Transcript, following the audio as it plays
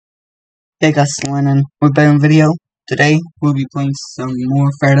Hey guys, and we're back on video. Today we'll be playing some more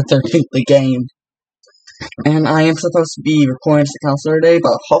Friday the 13th the game. And I am supposed to be recording as the counselor today,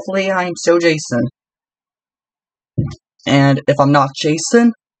 but hopefully I am still Jason. And if I'm not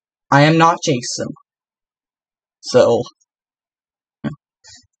Jason, I am not Jason. So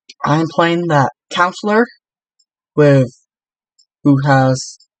I'm playing that counselor with who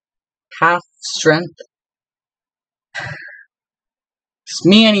has half strength. It's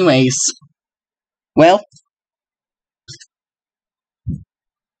me anyways. Well,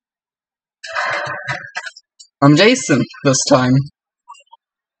 I'm Jason this time.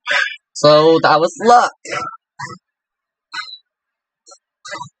 So that was luck.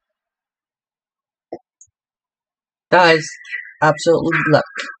 That is absolutely luck.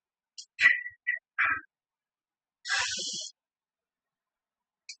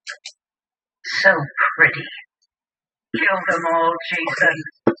 So pretty. Kill them all,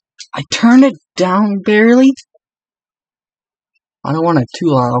 Jason. I turned it down barely. I don't want it too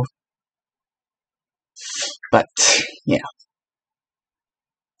loud. But, yeah.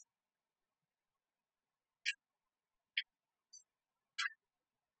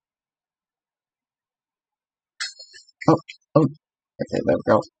 Oh, okay, there we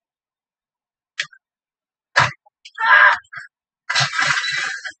go.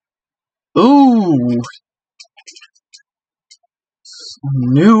 Ooh!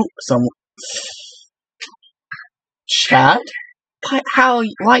 Some chat? What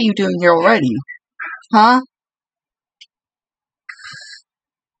are you doing here already? Huh?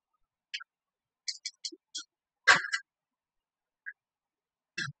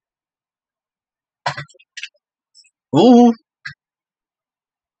 Ooh!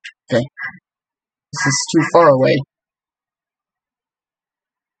 Okay. This is too far away.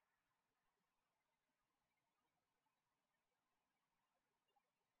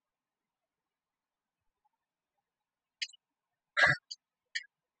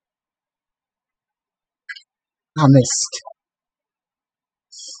 I missed.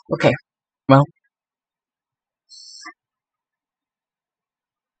 Okay, well.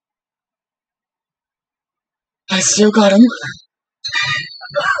 I still got him.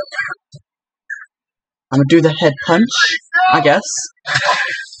 I'm gonna do the head punch, I guess.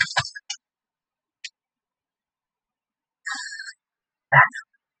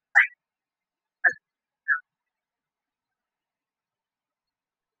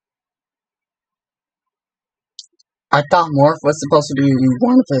 I thought Morph was supposed to be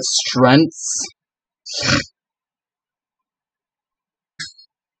one of his strengths.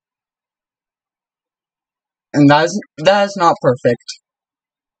 And that is not perfect.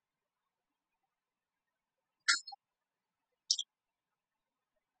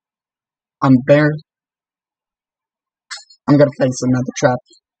 I'm gonna place another trap.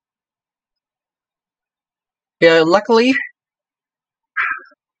 Yeah, luckily,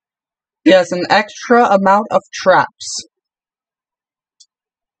 he has an extra amount of traps.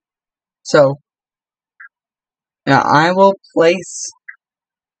 So, yeah, I will place.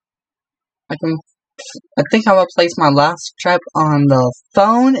 I think I will place my last trap on the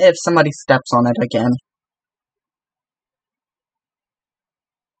phone if somebody steps on it again.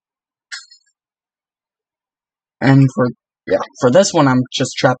 And for this one, I'm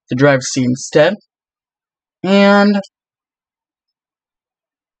just trapped the driver's seat instead. And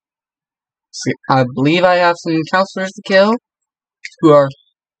see, I believe I have some counselors to kill who are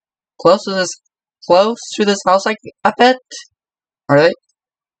close to this house. I bet. Are they?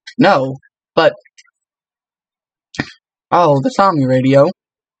 No, but oh, the Tommy radio.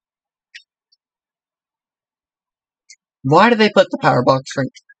 Why do they put the power box right?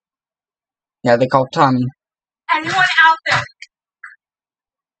 Yeah, they call Tommy. Anyone out there?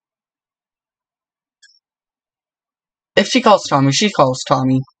 If she calls Tommy, she calls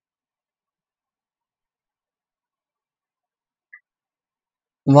Tommy.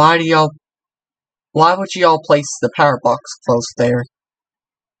 Why would y'all place the power box close there?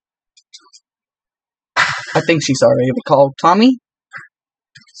 I think she's already called Tommy.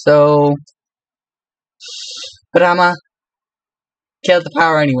 So, but I'ma kill the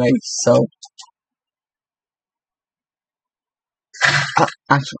power anyway, so.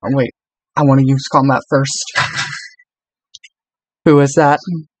 Actually, wait. I want to use combat first. Who is that?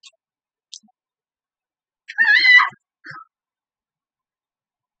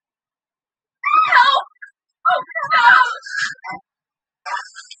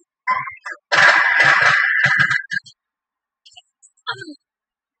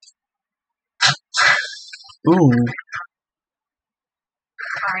 Ooh.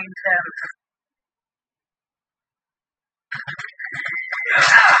 Find them.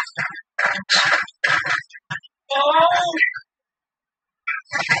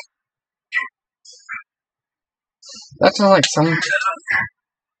 That sounds like some.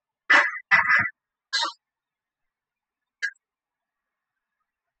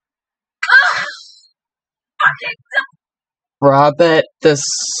 Bro, I bet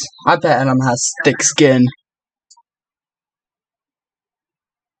Adam has thick skin.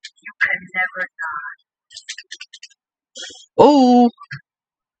 You can never Oh!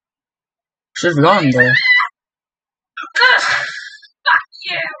 Should've gone there. Fuck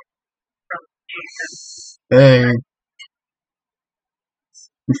you! From Jason. Hey.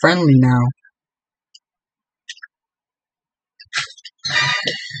 I'm friendly now.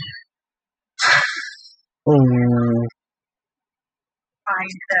 Oh.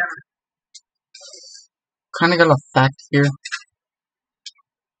 Find them. Kinda got a fact here.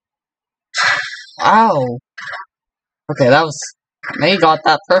 Ow! Okay, that was. They got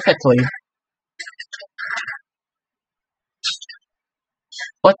that perfectly.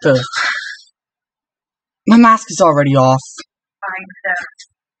 What the? My mask is already off. Find them.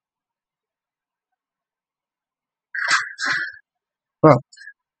 Bro.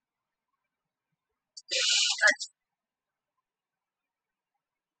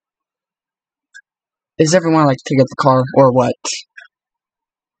 Is everyone like to get the car or what?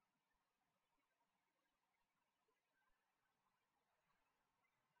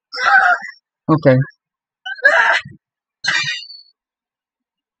 Okay.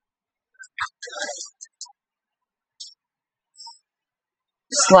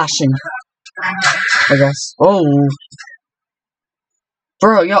 Slashing. I guess. Oh.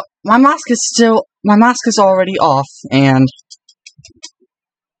 Bro, yo, my mask is already off, and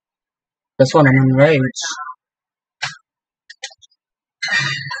guess what, I'm enraged.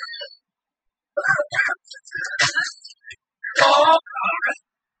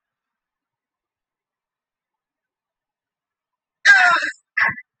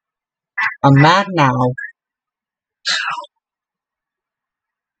 I'm mad now.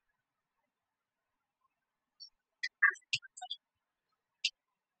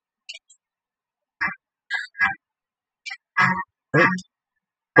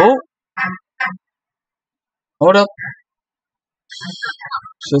 Oh! Hold up.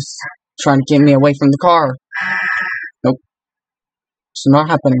 Just trying to get me away from the car. Nope. It's not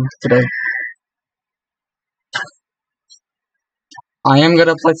happening today. I am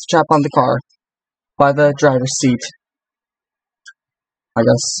gonna place the trap on the car. By the driver's seat. I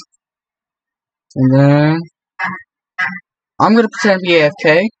guess. And then I'm gonna pretend to be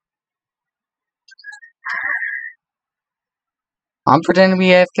AFK. I'm pretending to be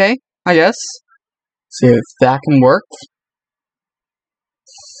AFK, I guess. See if that can work.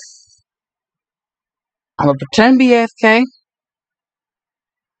 I'm gonna pretend to be AFK.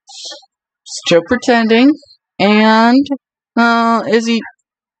 Still pretending. And, is he...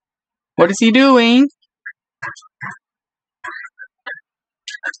 What is he doing?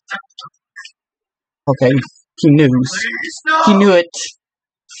 Okay, he knew. He knew it.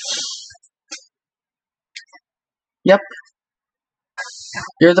 Yep.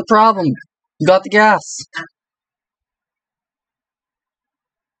 You're the problem. You got the gas.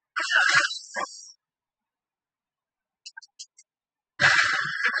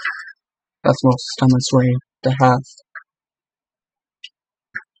 That's the most dumbest way to have.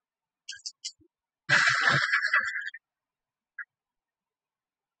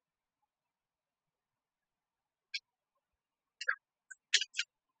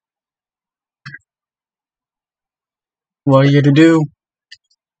 What are you to do?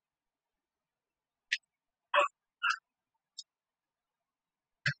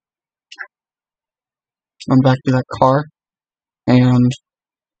 I'm back to that car. And...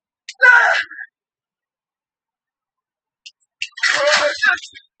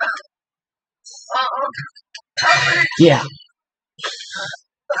 yeah.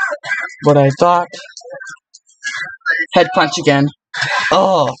 What I thought. Head punch again.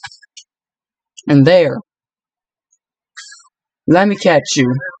 Oh. And there. Let me catch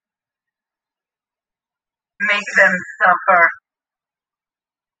you. Make them suffer.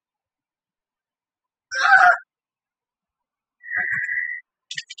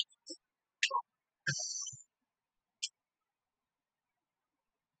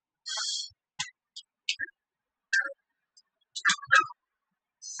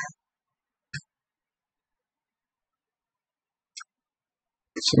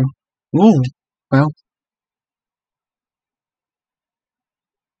 Ooh. Well.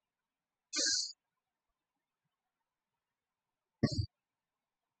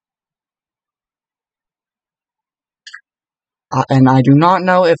 And I do not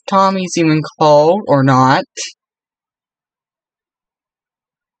know if Tommy's even called or not.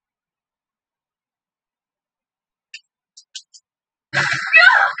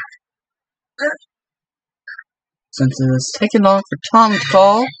 Since it is taking long for Tom to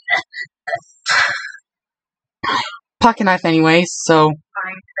call. Pocket knife anyways, so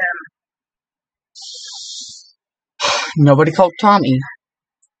Find them. nobody called Tommy.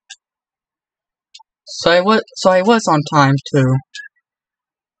 So I was on time too.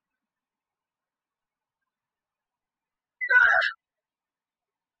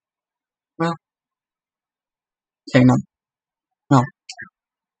 Well, okay, no.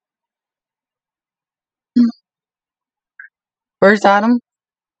 Where's Adam?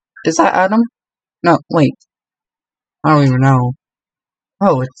 Is that Adam? No, wait. I don't even know.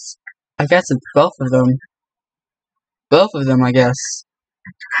 Oh, I guess it's both of them. Both of them, I guess.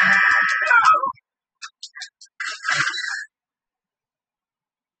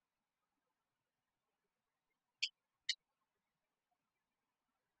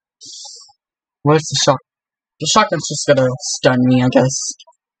 Where's the shot? The shotgun's just gonna stun me, I guess.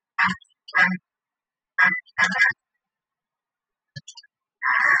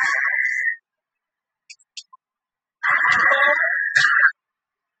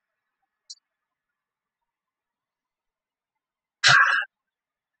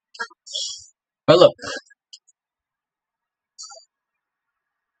 Oh, look.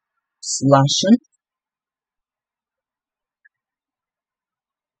 Slashing.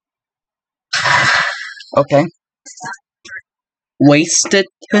 Okay. Wasted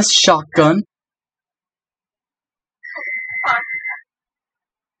his shotgun.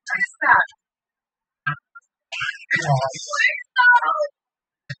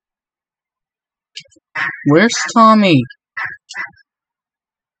 Where's Tommy?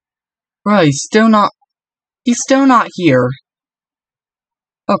 Bro, he's still not here.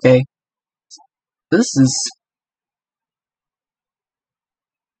 Okay. This is...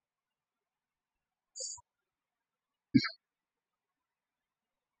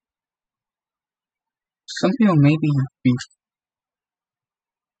 Some people maybe be...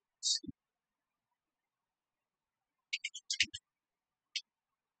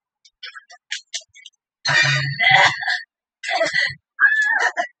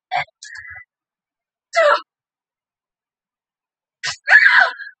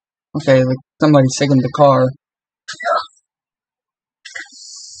 Okay, like somebody's taking the car.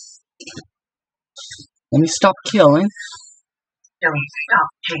 Let me stop killing. Don't stop,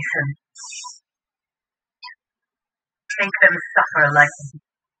 Jason. Make them suffer like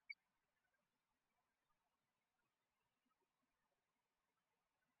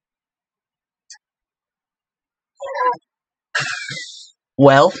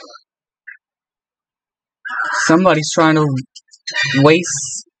Well, somebody's trying to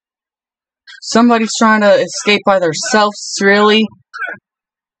waste. Somebody's trying to escape by themselves, really?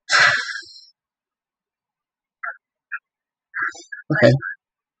 Okay.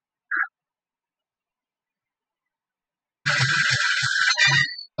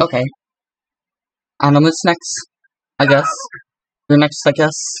 Okay. Adam is next, I guess. You're next, I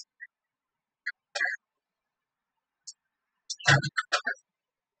guess.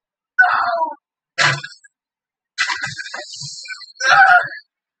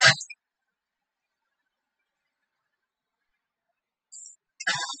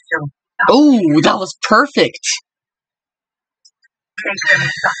 Oh, that was perfect. make them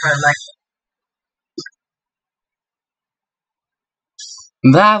suffer like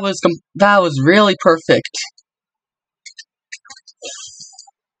That was really perfect.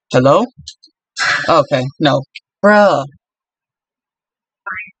 Hello? Okay, no. Bruh.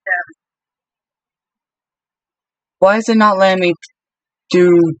 Why is it not letting me do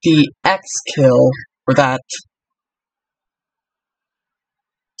the X kill for that?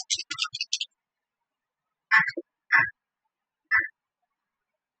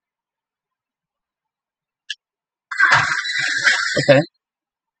 Okay.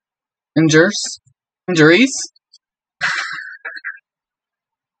 Injuries?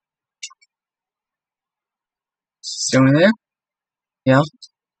 Still in there? Yeah.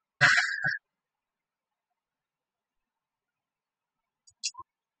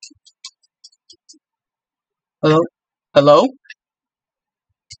 Hello? Hello?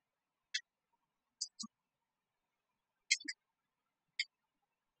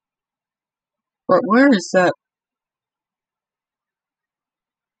 Where is that?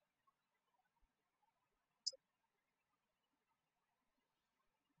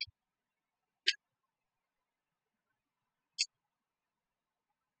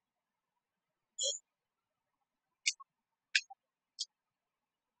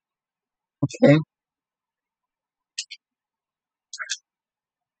 Okay.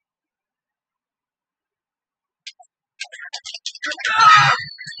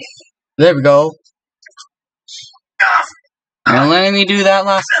 There we go. And let me do that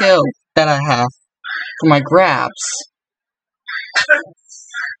last kill that I have for my grabs.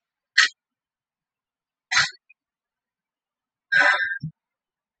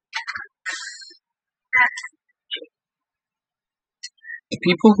 The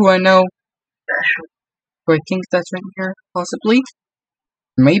people who I know, who I think that's right here, possibly.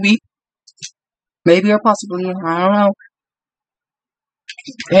 Maybe. Maybe or possibly, I don't know.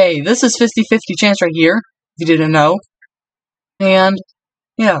 Hey, this is 50-50 chance right here, if you didn't know. And,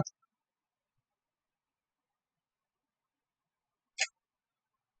 yeah.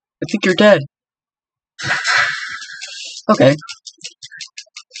 I think you're dead. Okay.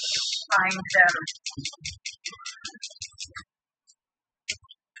 Find them.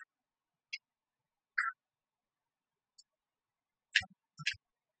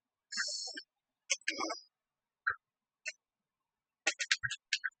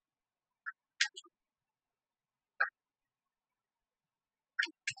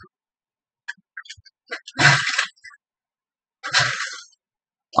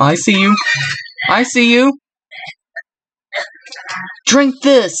 I see you. I see you. Drink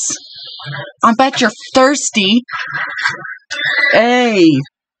this. I bet you're thirsty. Hey.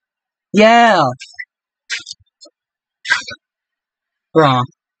 Yeah. Bruh.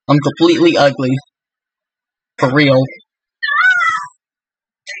 I'm completely ugly. For real.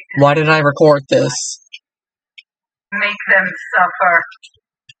 Why did I record this? Make them suffer.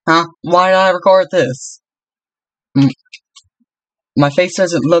 Huh? Why did I record this? My face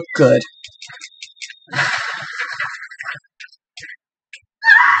doesn't look good.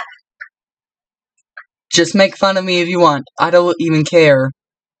 Just make fun of me if you want. I don't even care.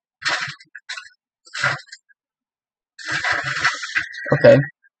 Okay.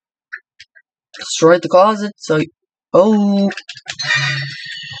 Destroyed the closet, so... Oh.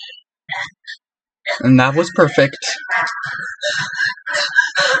 And that was perfect.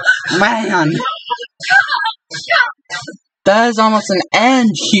 Man. That is almost an end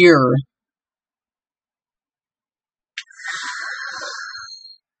here.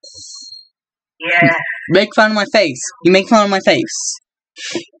 Yeah. Make fun of my face. You make fun of my face.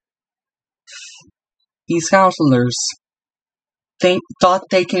 These counselors thought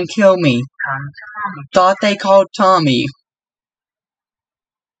they can kill me. Thought they called Tommy.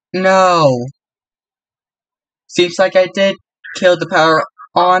 No. Seems like I did kill the power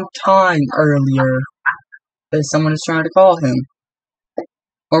on time earlier. But someone is trying to call him.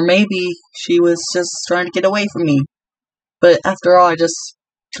 Or maybe she was just trying to get away from me. But after all, I just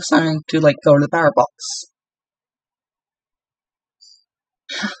decided to, like, go to the power box.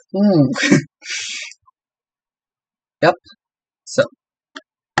 Ooh. Yep. So.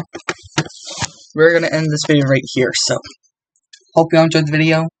 We're gonna end this video right here, so. Hope you all enjoyed the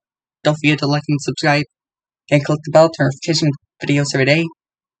video. Don't forget to like and subscribe. And click the bell to notification videos every day.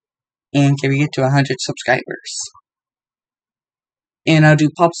 And can we get to 100 subscribers? And I'll do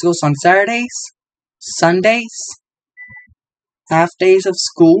popsicles on Saturdays, Sundays, half days of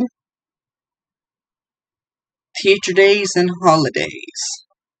school, teacher days, and holidays.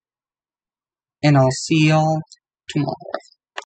 And I'll see y'all tomorrow.